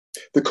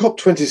The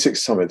COP26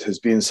 summit has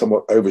been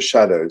somewhat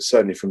overshadowed,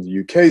 certainly from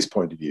the UK's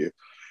point of view,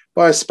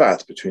 by a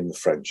spat between the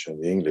French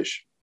and the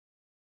English.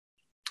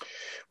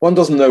 One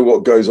doesn't know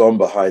what goes on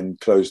behind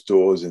closed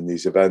doors in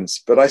these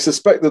events, but I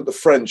suspect that the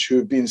French, who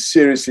have been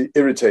seriously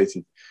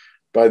irritated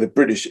by the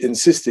British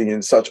insisting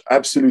in such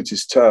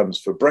absolutist terms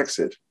for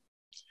Brexit,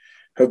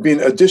 have been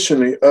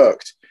additionally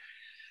irked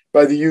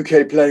by the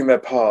UK playing their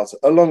part,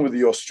 along with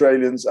the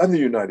Australians and the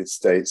United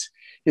States,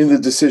 in the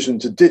decision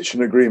to ditch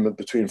an agreement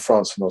between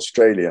France and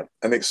Australia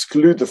and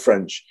exclude the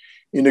French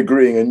in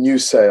agreeing a new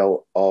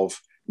sale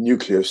of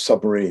nuclear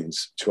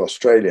submarines to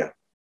Australia.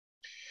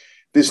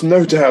 This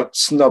no doubt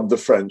snubbed the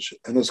French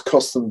and has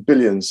cost them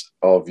billions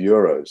of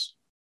euros.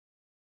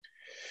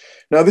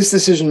 Now, this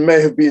decision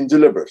may have been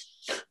deliberate,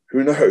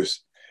 who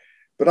knows?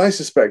 But I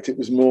suspect it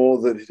was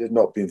more that it had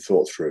not been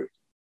thought through.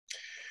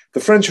 The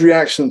French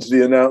reaction to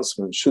the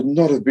announcement should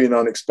not have been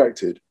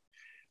unexpected,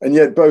 and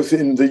yet both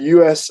in the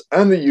US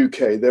and the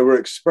UK, there were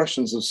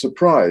expressions of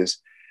surprise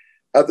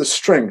at the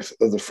strength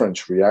of the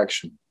French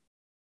reaction.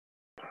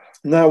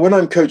 Now, when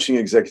I'm coaching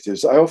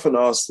executives, I often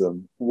ask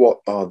them what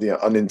are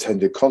the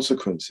unintended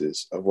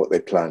consequences of what they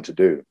plan to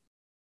do.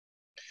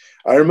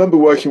 I remember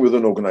working with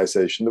an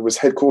organization that was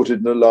headquartered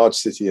in a large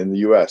city in the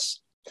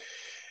US,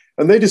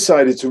 and they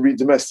decided to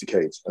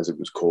redomesticate, as it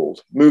was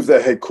called, move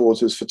their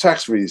headquarters for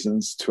tax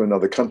reasons to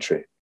another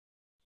country.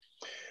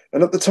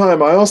 And at the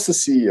time, I asked the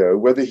CEO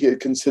whether he had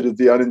considered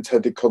the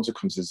unintended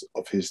consequences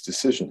of his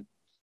decision.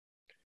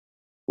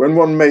 When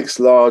one makes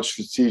large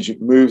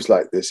strategic moves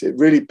like this, it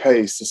really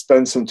pays to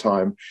spend some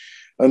time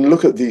and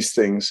look at these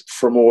things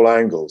from all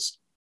angles.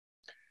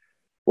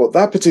 What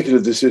that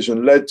particular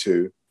decision led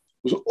to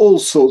was all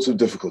sorts of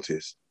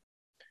difficulties.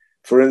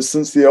 For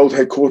instance, the old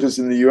headquarters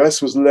in the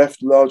US was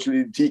left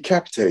largely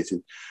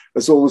decapitated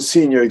as all the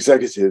senior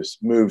executives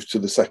moved to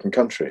the second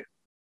country.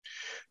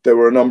 There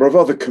were a number of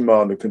other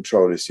command and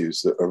control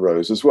issues that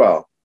arose as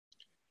well.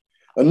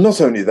 And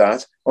not only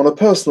that, on a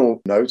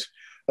personal note,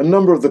 a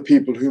number of the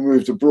people who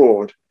moved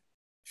abroad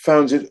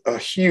found it a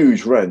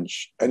huge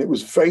wrench, and it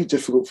was very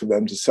difficult for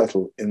them to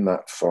settle in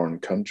that foreign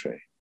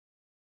country.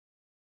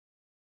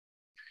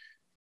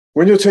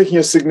 When you're taking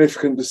a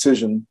significant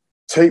decision,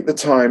 take the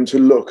time to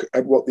look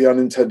at what the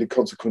unintended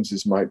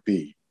consequences might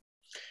be.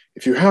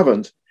 If you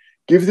haven't,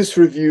 give this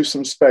review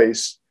some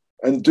space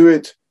and do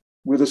it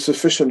with a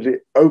sufficiently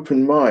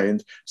open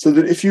mind so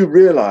that if you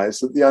realize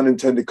that the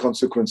unintended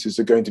consequences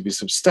are going to be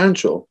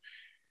substantial,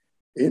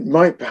 it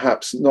might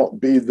perhaps not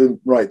be the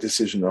right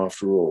decision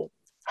after all,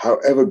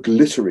 however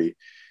glittery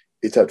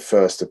it at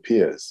first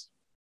appears.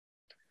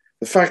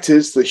 The fact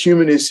is that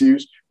human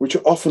issues, which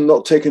are often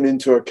not taken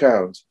into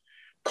account,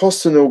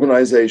 cost an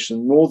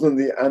organization more than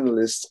the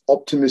analyst's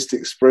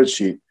optimistic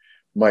spreadsheet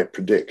might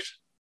predict.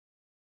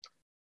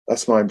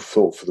 That's my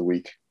thought for the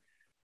week.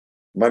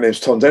 My name is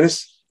Tom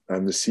Dennis.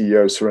 I'm the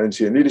CEO of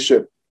Serenity and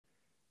Leadership,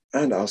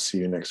 and I'll see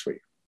you next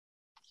week.